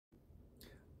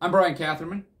I'm Bryan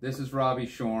Catherman. This is Robbie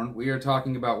Tschorn. We are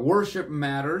talking about Worship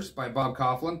Matters by Bob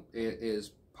Kauflin. It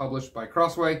is published by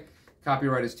Crossway.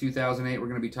 Copyright is 2008. We're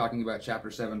going to be talking about Chapter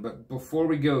 7. But before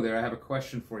we go there, I have a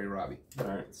question for you, Robbie. All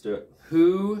right, let's do it.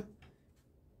 Who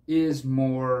is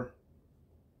more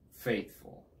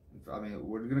faithful? I mean,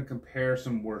 we're going to compare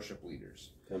some worship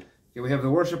leaders. Okay, we have the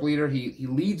worship leader. He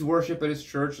leads worship at his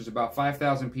church. There's about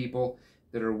 5,000 people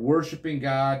that are worshiping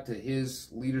God to his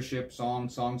leadership, song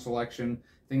selection,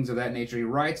 things of that nature. He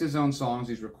writes his own songs.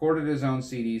 He's recorded his own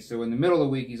CDs. So in the middle of the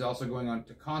week, he's also going on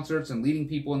to concerts and leading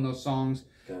people in those songs.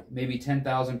 Okay. Maybe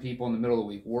 10,000 people in the middle of the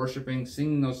week worshiping,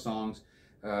 singing those songs.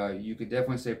 You could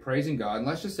definitely say praising God. And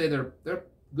let's just say they're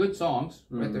good songs.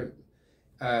 Mm-hmm.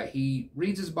 Right? He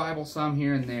reads his Bible some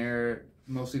here and there,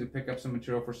 mostly to pick up some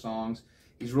material for songs.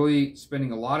 He's really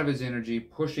spending a lot of his energy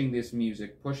pushing this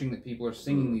music, pushing that people are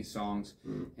singing these songs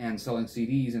and selling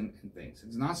CDs and things.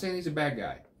 It's not saying he's a bad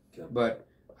guy, but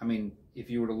I mean, if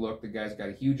you were to look, the guy's got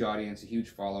a huge audience, a huge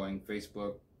following,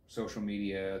 Facebook, social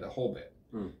media, the whole bit,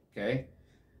 okay?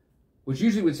 Which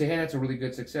usually would say, hey, that's a really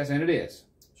good success, and it is.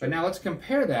 But now let's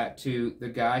compare that to the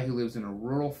guy who lives in a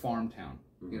rural farm town,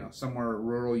 you know, somewhere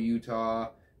rural Utah,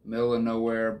 middle of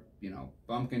nowhere, you know,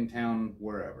 bumpkin town,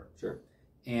 wherever. Sure.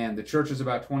 And the church is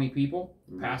about 20 people.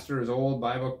 Pastor is old,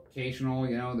 bivocational,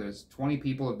 you know, there's 20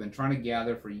 people have been trying to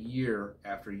gather for year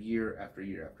after year after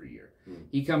year after year.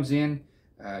 He comes in,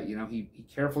 you know, he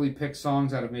carefully picks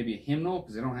songs out of maybe a hymnal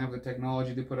because they don't have the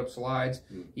technology to put up slides.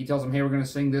 He tells them, hey, we're going to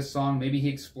sing this song. Maybe he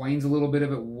explains a little bit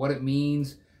of it, what it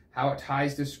means, how it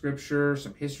ties to Scripture,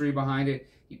 some history behind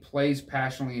it. He plays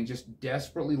passionately and just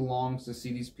desperately longs to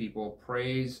see these people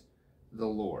praise the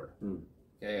Lord.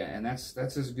 Okay, and that's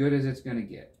as good as it's going to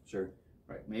get. Sure.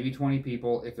 Right. Maybe 20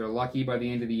 people. If they're lucky by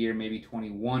the end of the year, maybe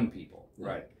 21 people. Yeah.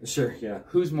 Right. Sure, yeah.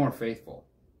 Who's more faithful?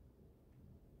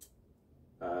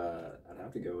 I'd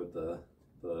have to go with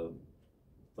the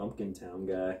Bumpkin Town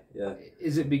guy. Yeah.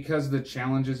 Is it because of the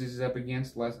challenges he's up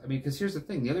against? Less. I mean, because here's the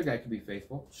thing: the other guy could be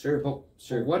faithful. Sure. But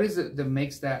what is it that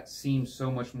makes that seem so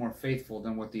much more faithful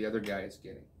than what the other guy is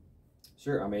getting?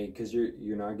 Sure, I mean, because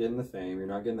you're not getting the fame, you're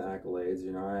not getting the accolades,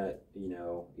 you're not, you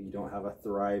know, you don't have a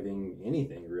thriving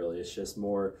anything really. It's just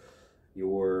more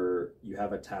you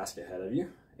have a task ahead of you,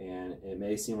 and it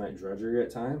may seem like drudgery at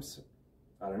times.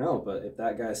 I don't know, but if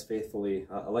that guy's faithfully,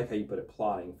 I like how you put it,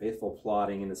 faithful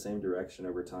plodding in the same direction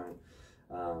over time,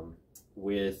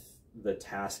 with the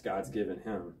task God's given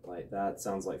him, like that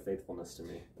sounds like faithfulness to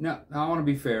me. Now I want to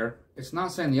be fair. It's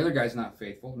not saying the other guy's not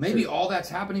faithful. Maybe all that's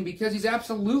happening because he's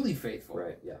absolutely faithful.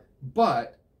 Right, yeah.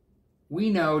 But we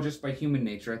know just by human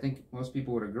nature, I think most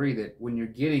people would agree that when you're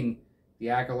getting the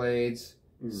accolades,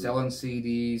 selling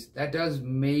CDs, that does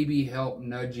maybe help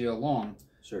nudge you along.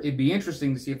 Sure. It'd be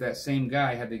interesting to see if that same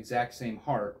guy had the exact same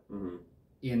heart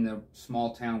in the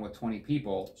small town with 20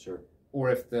 people. Sure. Or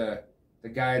if the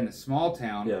guy in the small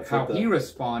town, how he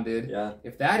responded,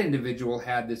 if that individual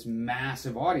had this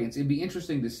massive audience, it'd be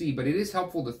interesting to see. But it is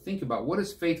helpful to think about what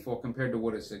is faithful compared to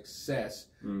what is success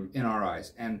in our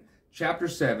eyes. And chapter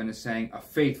 7 is saying a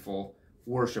faithful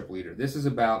worship leader. This is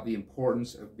about the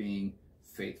importance of being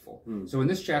faithful. So in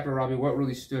this chapter, Robbie, what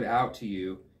really stood out to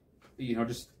you, you know,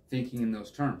 just thinking in those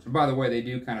terms? And by the way, they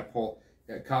do kind of pull...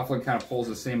 Kauflin kind of pulls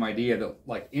the same idea that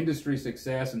like industry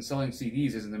success and selling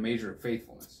CDs isn't the measure of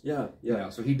faithfulness. Yeah. You know,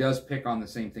 so he does pick on the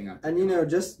same thing. And you know,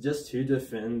 just to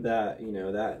defend that, you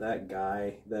know, that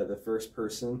guy, the first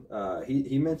person,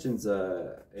 he mentions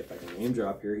if I can name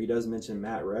drop here, he does mention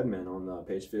Matt Redman on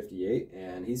page 58,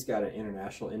 and he's got an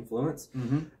international influence,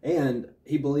 and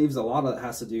he believes a lot of it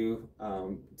has to do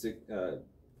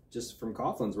just from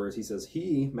Kauflin's words, he says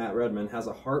Matt Redman, has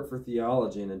a heart for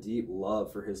theology and a deep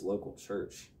love for his local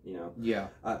church. You know,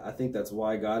 I think that's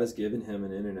why God has given him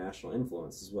an international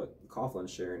influence, is what Kauflin's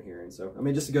sharing here. And so, I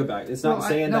mean, just to go back, it's not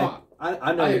saying that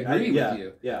I know I agree with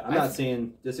you. Yeah, I'm not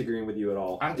saying disagreeing with you at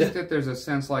all. I think that there's a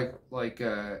sense like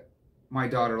my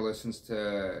daughter listens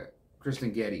to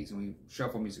Kristen Getty's, and we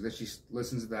shuffle music that she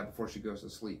listens to that before she goes to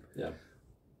sleep. Yeah.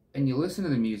 And you listen to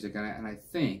the music, and I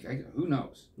think, who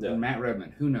knows? Yeah. Matt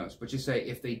Redman, who knows? But you say,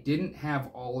 if they didn't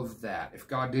have all of that, if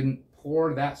God didn't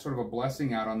pour that sort of a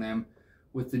blessing out on them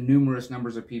with the numerous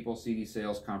numbers of people, CD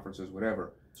sales, conferences,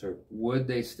 whatever, would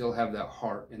they still have that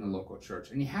heart in the local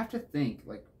church? And you have to think,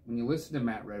 like, when you listen to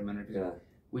Matt Redman, or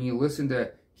when you listen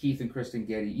to Keith and Kristen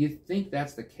Getty, you think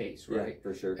that's the case, right? Yeah,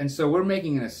 for sure. And so we're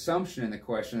making an assumption in the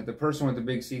question that the person with the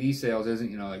big CD sales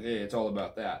isn't, you know, like, hey, it's all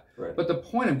about that. Right. But the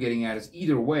point I'm getting at is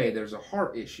either way, there's a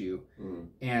heart issue,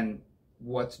 and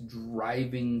what's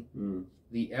driving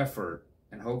the effort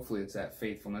and hopefully it's that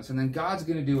faithfulness. And then God's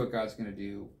going to do what God's going to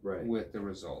do with the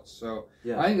results. So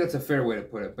I think that's a fair way to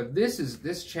put it. But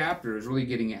this chapter is really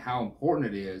getting at how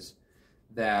important it is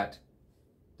that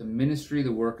the ministry,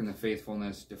 the work, and the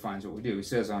faithfulness defines what we do. He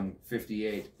says on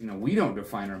 58, we don't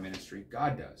define our ministry.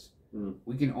 God does.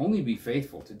 We can only be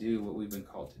faithful to do what we've been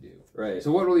called to do. Right.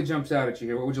 So what really jumps out at you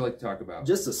here? What would you like to talk about?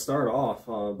 Just to start off,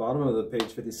 bottom of the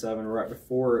page 57, right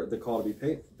before the call to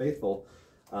be faithful,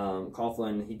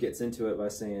 Kauflin, he gets into it by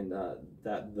saying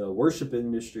that the worship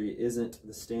industry isn't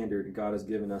the standard God has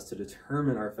given us to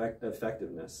determine our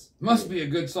effectiveness. Must be a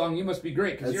good song. You must be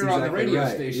great because you're on the radio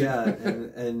station. Yeah,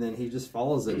 and then he just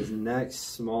follows it. His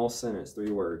next small sentence,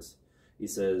 3 words. He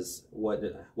says, what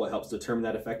helps determine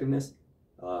that effectiveness?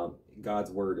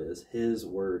 God's word is. His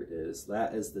word is.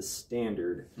 That is the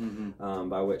standard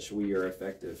by which we are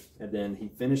effective. And then he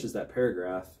finishes that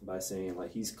paragraph by saying,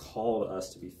 like, he's called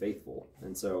us to be faithful.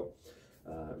 And so,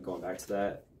 going back to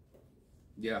that,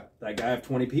 that guy of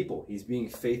 20 people, he's being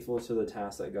faithful to the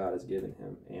task that God has given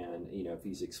him. And, if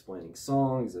he's explaining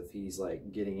songs, if he's,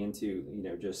 like, getting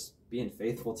into, just being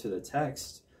faithful to the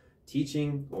text,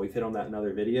 teaching, well, we've hit on that in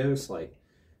other videos, like,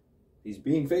 he's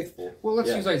being faithful. Well, let's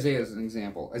use Isaiah as an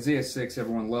example. Isaiah 6,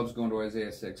 everyone loves going to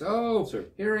Isaiah 6. Oh,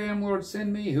 here I am, Lord,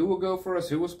 send me. Who will go for us?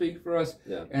 Who will speak for us?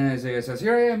 Yeah. And Isaiah says,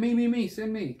 here I am, me,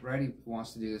 send me. Right? He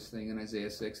wants to do this thing in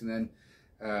Isaiah 6. And then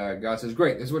God says,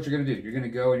 great, this is what you're going to do. You're going to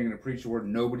go and you're going to preach the word.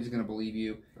 Nobody's going to believe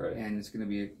you. Right. And it's going to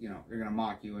be, they're going to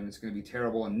mock you and it's going to be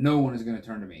terrible and no one is going to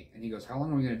turn to me. And he goes, how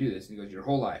long are we going to do this? And he goes, your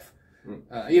whole life.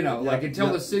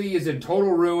 Until the city is in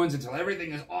total ruins, until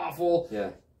everything is awful.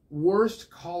 Yeah. Worst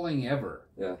calling ever.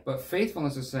 Yeah. But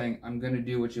faithfulness is saying, I'm going to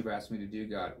do what you've asked me to do,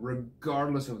 God,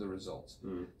 regardless of the results.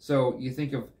 So you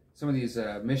think of some of these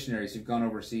missionaries who've gone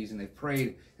overseas and they've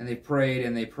prayed and they prayed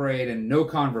and they prayed and no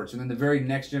converts. And then the very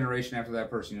next generation after that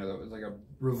person, it was like a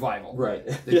revival. Right.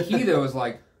 The key, though, is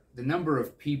like the number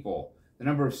of people, the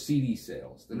number of CD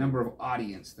sales, the number of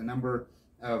audience, the number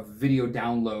of video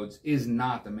downloads is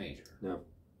not the measure. No.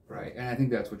 Right, and I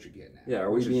think that's what you're getting at. Yeah,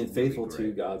 are we being faithful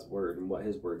to God's word and what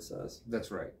his word says? That's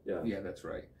right. Yeah, that's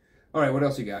right. All right, what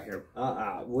else you got here?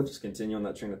 We'll just continue on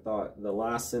that train of thought. The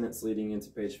last sentence leading into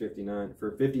page 59,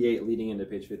 for 58 leading into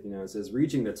page 59, says,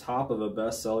 reaching the top of a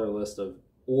bestseller list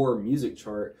or music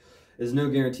chart is no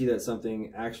guarantee that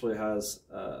something actually has,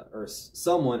 or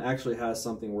someone actually has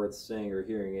something worth saying or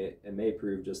hearing. It may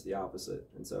prove just the opposite.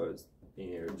 And so it's,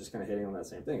 just kind of hitting on that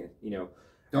same thing,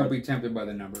 Don't be tempted by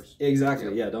the numbers.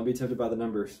 Exactly, yeah, don't be tempted by the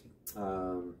numbers.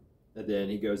 And then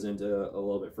he goes into a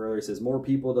little bit further. He says, more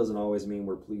people doesn't always mean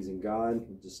we're pleasing God.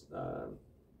 Just,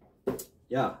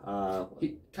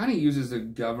 he kind of uses a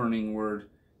governing word.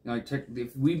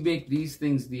 If we make these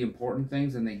things the important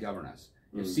things, then they govern us.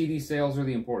 If CD sales are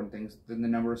the important things, then the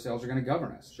number of sales are going to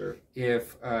govern us. Sure.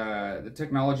 If the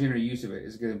technology and our use of it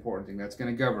is an important thing, that's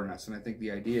going to govern us. And I think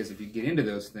the idea is if you get into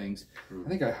those things, I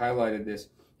think I highlighted this.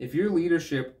 If your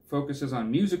leadership focuses on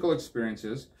musical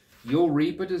experiences, you'll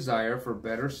reap a desire for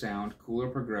better sound, cooler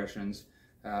progressions,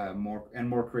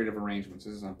 more creative arrangements.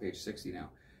 This is on page 60 now.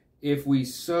 If we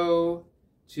sow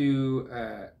to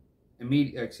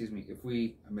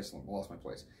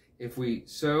If we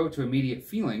sow to immediate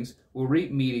feelings, we'll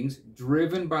reap meetings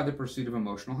driven by the pursuit of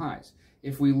emotional highs.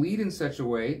 If we lead in such a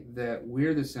way that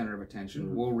we're the center of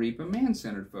attention, we'll reap a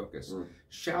man-centered focus,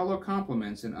 shallow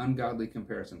compliments and ungodly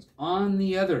comparisons. On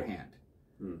the other hand,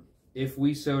 if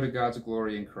we sow to God's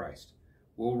glory in Christ,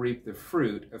 we'll reap the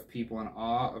fruit of people in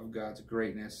awe of God's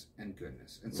greatness and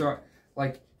goodness. And so,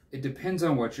 it depends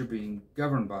on what you're being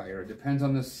governed by, or it depends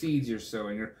on the seeds you're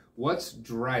sowing, or what's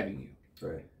driving you.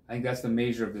 Right. I think that's the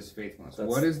measure of this faithfulness.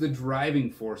 What is the driving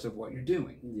force of what you're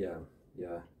doing? Yeah.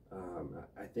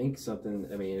 I think something,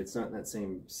 it's not in that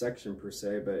same section per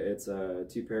se, but it's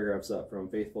 2 paragraphs up from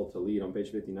faithful to lead on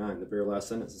page 59. The very last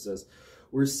sentence, it says,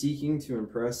 we're seeking to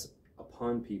impress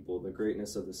upon people the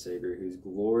greatness of the Savior, whose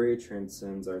glory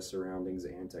transcends our surroundings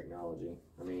and technology.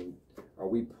 Are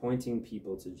we pointing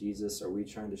people to Jesus? Are we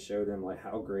trying to show them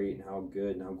how great and how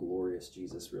good and how glorious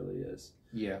Jesus really is?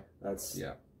 Yeah. That's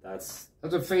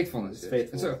what faithfulness is.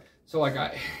 Faithful. So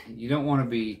you don't want to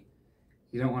be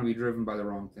driven by the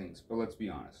wrong things. But let's be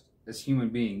honest. As human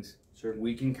beings,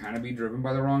 we can kind of be driven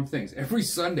by the wrong things. Every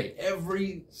Sunday,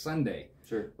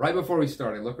 right before we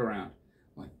start, I look around.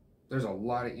 There's a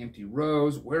lot of empty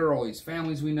rows. Where are all these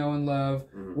families we know and love?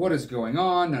 What is going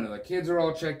on? None of the kids are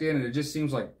all checked in, and it just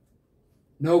seems like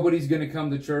nobody's going to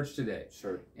come to church today.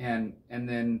 Sure. And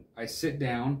then I sit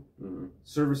down.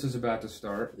 Service is about to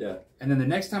start. Yeah. And then the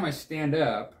next time I stand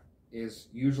up is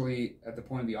usually at the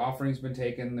point the offering's been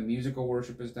taken, the musical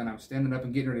worship is done. I'm standing up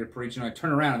and getting ready to preach, and I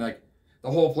turn around and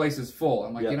the whole place is full.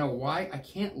 I'm like, Yep. you know why? I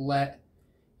can't let,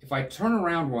 if I turn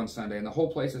around one Sunday and the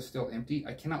whole place is still empty,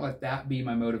 I cannot let that be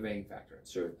my motivating factor.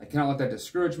 Sure. I cannot let that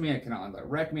discourage me. I cannot let that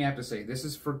wreck me. I have to say, this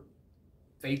is for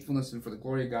faithfulness and for the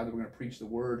glory of God that we're going to preach the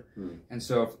word. And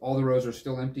so if all the rows are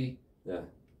still empty,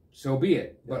 so be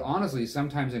it. Yeah. But honestly,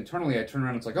 sometimes internally I turn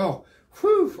around and it's like, oh,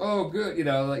 whew, oh, good, you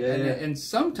know. Like, and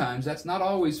sometimes that's not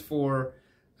always for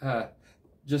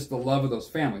just the love of those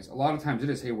families. A lot of times it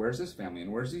is, hey, where's this family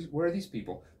and where are these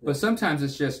people? But sometimes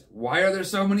it's just, why are there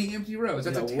so many empty rows?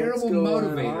 That's a terrible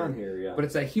motivator. Here, But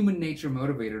it's that human nature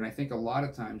motivator, and I think a lot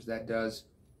of times that does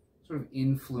sort of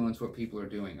influence what people are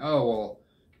doing. Oh, well,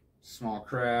 small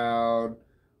crowd,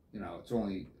 you know, it's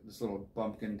only this little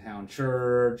bumpkin town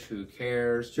church, who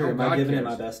cares? Sure, am I giving it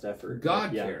my best effort?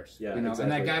 God cares. Yeah, you know,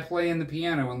 exactly. and that guy playing the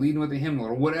piano and leading with the hymnal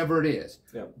or whatever it is.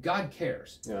 Yeah. God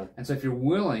cares. Yeah. And so if you're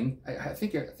willing, I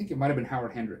think it might have been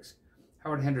Howard Hendricks.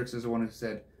 Howard Hendricks is the one who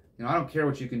said, you know, I don't care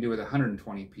what you can do with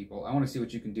 120 people. I want to see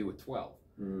what you can do with 12.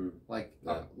 Like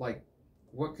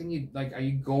what can you, like, are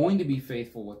you going to be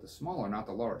faithful with the smaller, not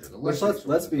the larger?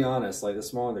 Let's be honest, like the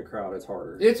smaller the crowd, it's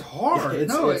harder. It's hard.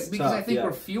 It's because tough, I think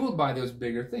we're fueled by those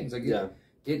bigger things. Like it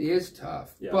is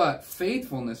tough. Yeah. But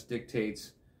faithfulness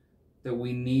dictates that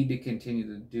we need to continue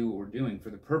to do what we're doing for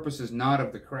the purposes not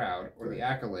of the crowd or the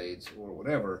accolades or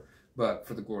whatever, but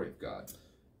for the glory of God.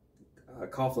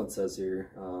 Kauflin says here,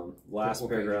 last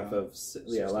paragraph of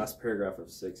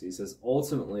 6, he says,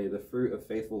 ultimately, the fruit of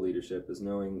faithful leadership is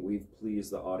knowing we've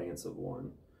pleased the audience of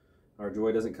one. Our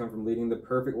joy doesn't come from leading the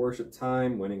perfect worship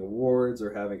time, winning awards,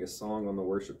 or having a song on the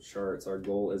worship charts. Our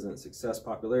goal isn't success,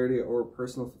 popularity, or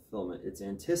personal fulfillment. It's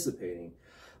anticipating,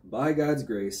 by God's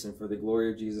grace and for the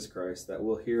glory of Jesus Christ, that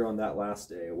we'll hear on that last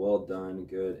day, well done,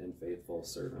 good and faithful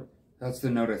servant. That's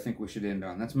the note I think we should end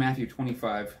on. That's Matthew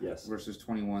 25, yes. verses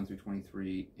 21 through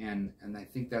 23, and I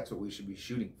think that's what we should be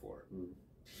shooting for.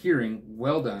 Hearing,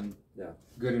 well done,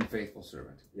 good and faithful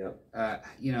servant.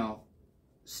 You know,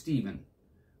 Stephen,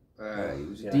 he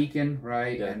was a deacon,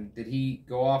 right? And did he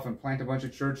go off and plant a bunch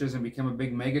of churches and become a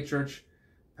big mega church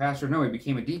pastor? No, he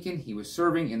became a deacon. He was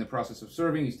serving. In the process of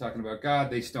serving, he's talking about God.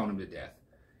 They stoned him to death.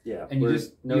 And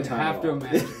you have to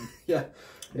imagine,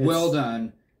 well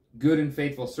done, good and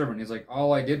faithful servant. He's like,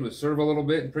 all I did was serve a little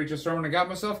bit and preach a sermon and got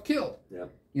myself killed.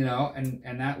 You know,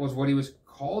 and that was what he was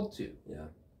called to.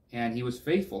 And he was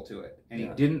faithful to it. And he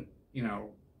didn't, you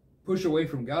know, push away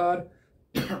from God.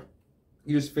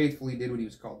 He just faithfully did what he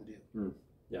was called to do.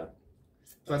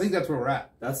 So I think that's where we're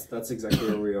at. That's exactly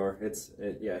where we are.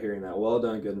 Hearing that, well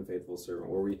done, good and faithful servant.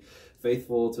 Were we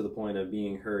faithful to the point of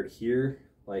being heard here?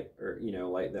 Like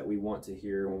that we want to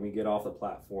hear when we get off the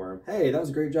platform, hey, that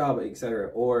was a great job, etc.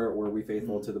 Or were we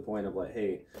faithful to the point of like,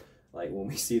 hey, like when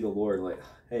we see the Lord, like,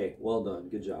 hey, well done,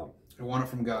 good job. I want it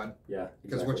from God.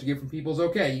 Because what you get from people is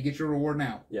okay. You get your reward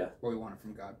now. But we want it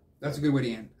from God. That's a good way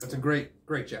to end. That's a great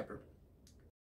chapter.